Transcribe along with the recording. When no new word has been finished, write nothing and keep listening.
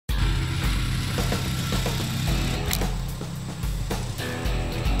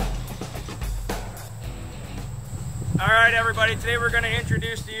Alright everybody, today we're going to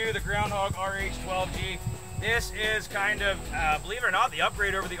introduce to you the Groundhog RH12G. This is kind of, believe it or not, the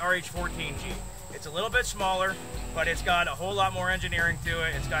upgrade over the RH14G. It's a little bit smaller, but it's got a whole lot more engineering to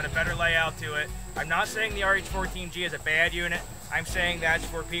it. It's got a better layout to it. I'm not saying the RH14G is a bad unit. I'm saying that's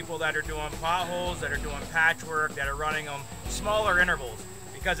for people that are doing potholes, that are doing patchwork, that are running them smaller intervals.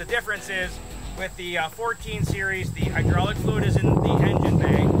 Because the difference is, with the 14 series, the hydraulic fluid is in the engine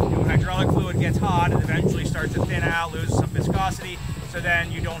bay. And when hydraulic fluid gets hot, it eventually starts to thin out, loses some viscosity, so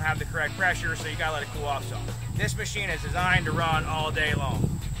then you don't have the correct pressure, so you gotta let it cool off some. This machine is designed to run all day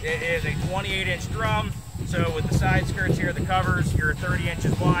long. It is a 28-inch drum, so with the side skirts here, the covers, you're 30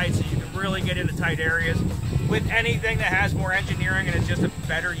 inches wide, so you can really get into tight areas. With anything that has more engineering and it's just a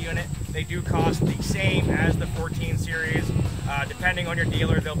better unit, they do cost the same as the 14 series. Depending on your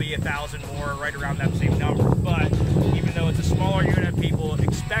dealer, they'll be $1,000 more, right around that same number. But even though it's a smaller unit, people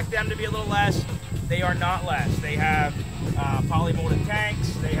expect them to be a little less. They are not less. They have poly-molded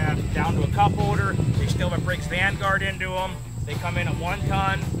tanks. They have down to a cup holder. They still have a Briggs Vanguard into them. They come in at 1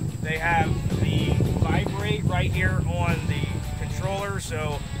 ton. They have the vibrate right here on the controller,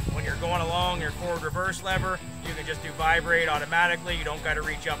 so when you're going along your forward reverse lever, you can just do vibrate automatically. You don't got to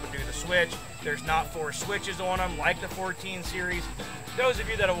reach up and do the switch. There's not 4 switches on them like the 14 series. Those of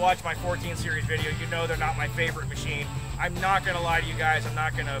you that have watched my 14 series video, you know they're not my favorite machine. I'm not going to lie to you guys. I'm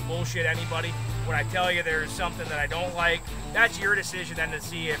not going to bullshit anybody. When I tell you there's something that I don't like, that's your decision then to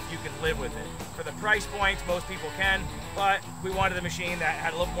see if you can live with it. For the price points, most people can, but we wanted a machine that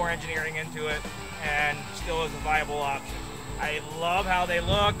had a little more engineering into it and still is a viable option. I love how they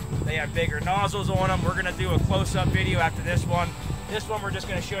look. They have bigger nozzles on them. We're gonna do a close-up video after this one. This one we're just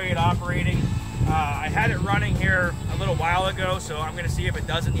gonna show you it operating. I had it running here a little while ago, so I'm gonna see if it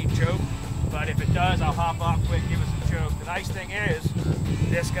doesn't need choke. But if it does, I'll hop off quick, give it some choke. The nice thing is,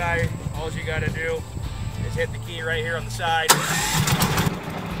 this guy, all you gotta do is hit the key right here on the side.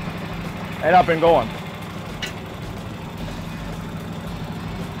 And up and going.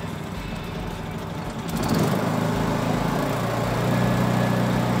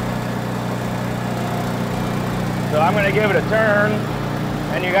 So I'm going to give it a turn,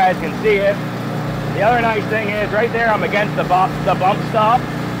 and you guys can see it. The other nice thing is, right there I'm against the bump stop,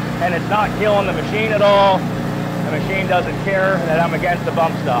 and it's not killing the machine at all. The machine doesn't care that I'm against the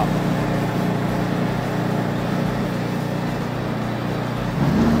bump stop.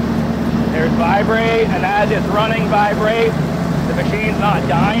 There's vibrate, and as it's running vibrate, the machine's not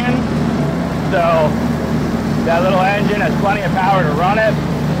dying. So that little engine has plenty of power to run it.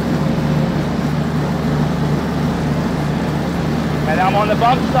 And I'm on the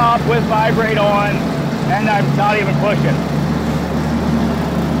bump stop with vibrate on, and I'm not even pushing.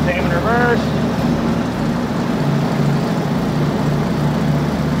 Same in reverse.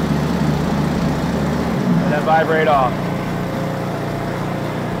 And then vibrate off.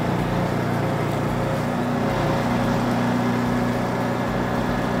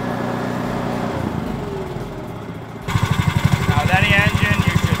 Now with any engine,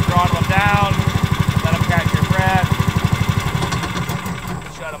 you should throttle them down, let them catch your breath.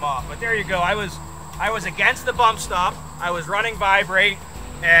 Shut them off. But there you go. I was against the bump stop. I was running vibrate,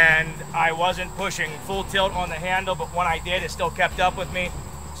 and I wasn't pushing full tilt on the handle, but when I did, it still kept up with me.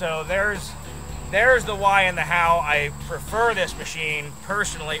 So there's the why and the how I prefer this machine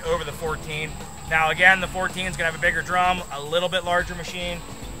personally over the 14. Now again, the 14 is gonna have a bigger drum, a little bit larger machine,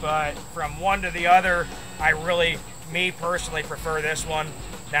 but from one to the other, me personally prefer this one.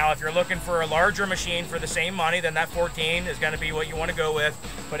 Now, if you're looking for a larger machine for the same money, then that 14 is going to be what you want to go with.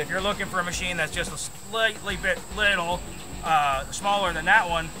 But if you're looking for a machine that's just a slightly bit smaller than that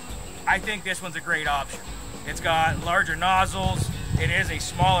one, I think this one's a great option. It's got larger nozzles. It is a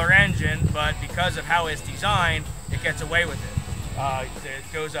smaller engine, but because of how it's designed, it gets away with it.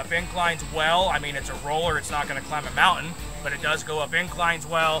 It goes up inclines well. I mean, it's a roller. It's not going to climb a mountain, but it does go up inclines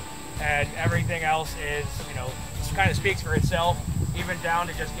well. And everything else is, you know, it kind of speaks for itself. Even down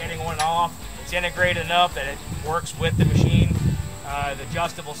to just getting on and off. It's integrated enough that it works with the machine. The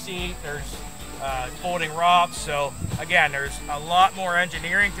adjustable seat, there's folding rocks. So again, there's a lot more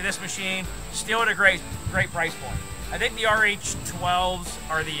engineering to this machine, still at a great price point. I think the RH12s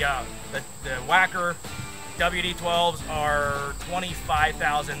are the Whacker WD12s are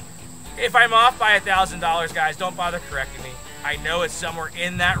 $25,000. If I'm off by $1,000, guys, don't bother correcting me. I know it's somewhere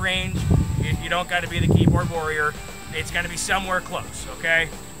in that range. You don't got to be the keyboard warrior. It's going to be somewhere close, okay?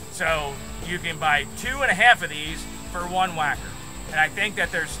 So you can buy 2.5 of these for 1 Whacker. And I think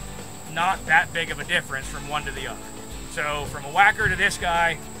that there's not that big of a difference from one to the other. So from a Whacker to this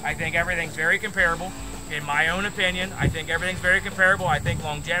guy, I think everything's very comparable. In my own opinion, I think everything's very comparable. I think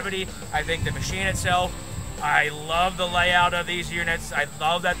longevity, I think the machine itself, I love the layout of these units. I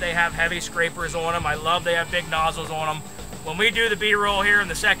love that they have heavy scrapers on them. I love they have big nozzles on them. When we do the B-roll here in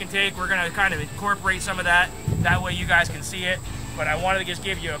the second take, we're gonna kind of incorporate some of that. That way you guys can see it. But I wanted to just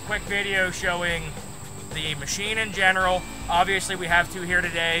give you a quick video showing the machine in general. Obviously we have 2 here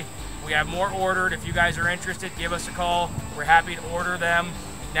today. We have more ordered. If you guys are interested, give us a call. We're happy to order them.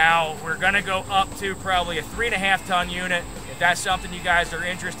 Now we're gonna go up to probably a 3.5 ton unit. If that's something you guys are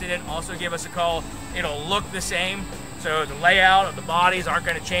interested in, also give us a call. It'll look the same. So the layout of the bodies aren't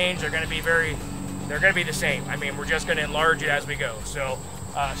gonna change. They're gonna be the same. I mean, we're just gonna enlarge it as we go. So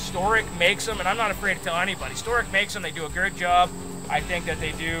Storic makes them, and I'm not afraid to tell anybody. Storic makes them, they do a good job. I think that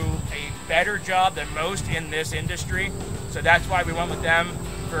they do a better job than most in this industry. So that's why we went with them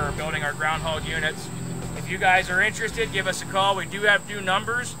for building our Groundhog units. If you guys are interested, give us a call. We do have new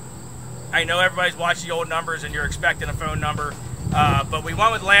numbers. I know everybody's watched the old numbers and you're expecting a phone number, but we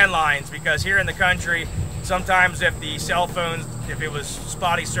went with landlines because here in the country, sometimes if the cell phones, if it was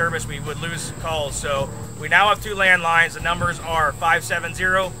spotty service, we would lose calls. So we now have 2 landlines. The numbers are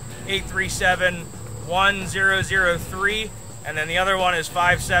 570-837-1003, and then the other one is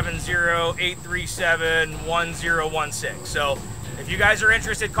 570-837-1016. So if you guys are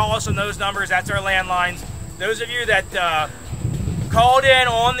interested, call us on those numbers. That's our landlines. Those of you that called in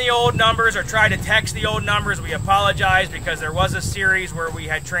on the old numbers or tried to text the old numbers, we apologize because there was a series where we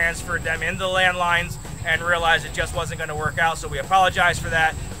had transferred them into the landlines and realized it just wasn't going to work out, so we apologize for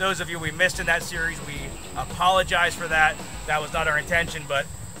that. Those of you we missed in that series, we apologize for that. That was not our intention, but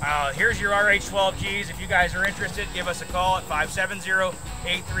here's your RH12Gs. If you guys are interested, give us a call at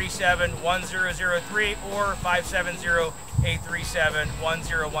 570-837-1003 or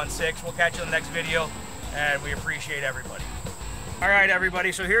 570-837-1016. We'll catch you in the next video, and we appreciate everybody. All right,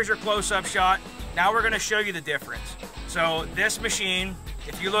 everybody, so here's your close-up shot. Now we're gonna show you the difference. So this machine,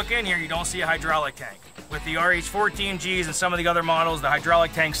 if you look in here, you don't see a hydraulic tank. With the RH14Gs and some of the other models, the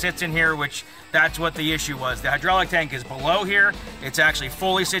hydraulic tank sits in here, which that's what the issue was. The hydraulic tank is below here. It's actually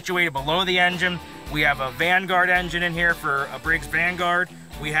fully situated below the engine. We have a Vanguard engine in here for a Briggs Vanguard.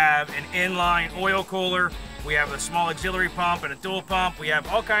 We have an inline oil cooler. We have a small auxiliary pump and a dual pump. We have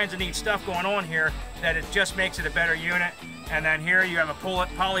all kinds of neat stuff going on here that it just makes it a better unit. And then here you have a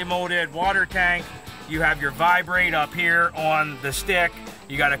poly-molded water tank. You have your vibrate up here on the stick.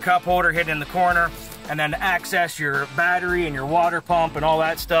 You got a cup holder hidden in the corner. And then to access your battery and your water pump and all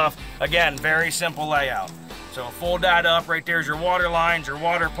that stuff, again, very simple layout. So fold that up, right there's your water lines, your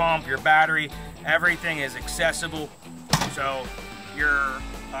water pump, your battery, everything is accessible. So your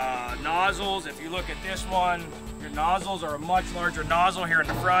nozzles, if you look at this one, your nozzles are a much larger nozzle here in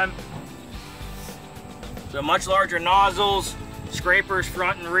the front. So much larger nozzles, scrapers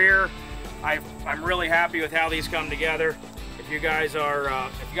front and rear. I'm really happy with how these come together. If you guys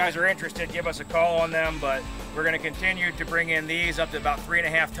are interested, give us a call on them, but we're going to continue to bring in these up to about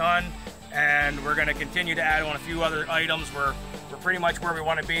 3.5 ton, and we're going to continue to add on a few other items. We're pretty much where we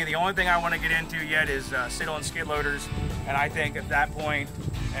want to be. The only thing I want to get into yet is sit-on skid loaders, and I think at that point,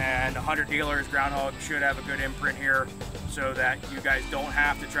 and 100 dealers, Groundhog should have a good imprint here so that you guys don't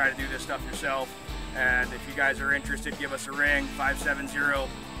have to try to do this stuff yourself. And if you guys are interested, give us a ring,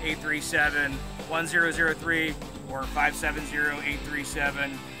 570-837-1003 or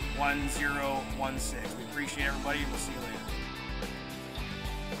 570-837-1016. We appreciate everybody. We'll see you later.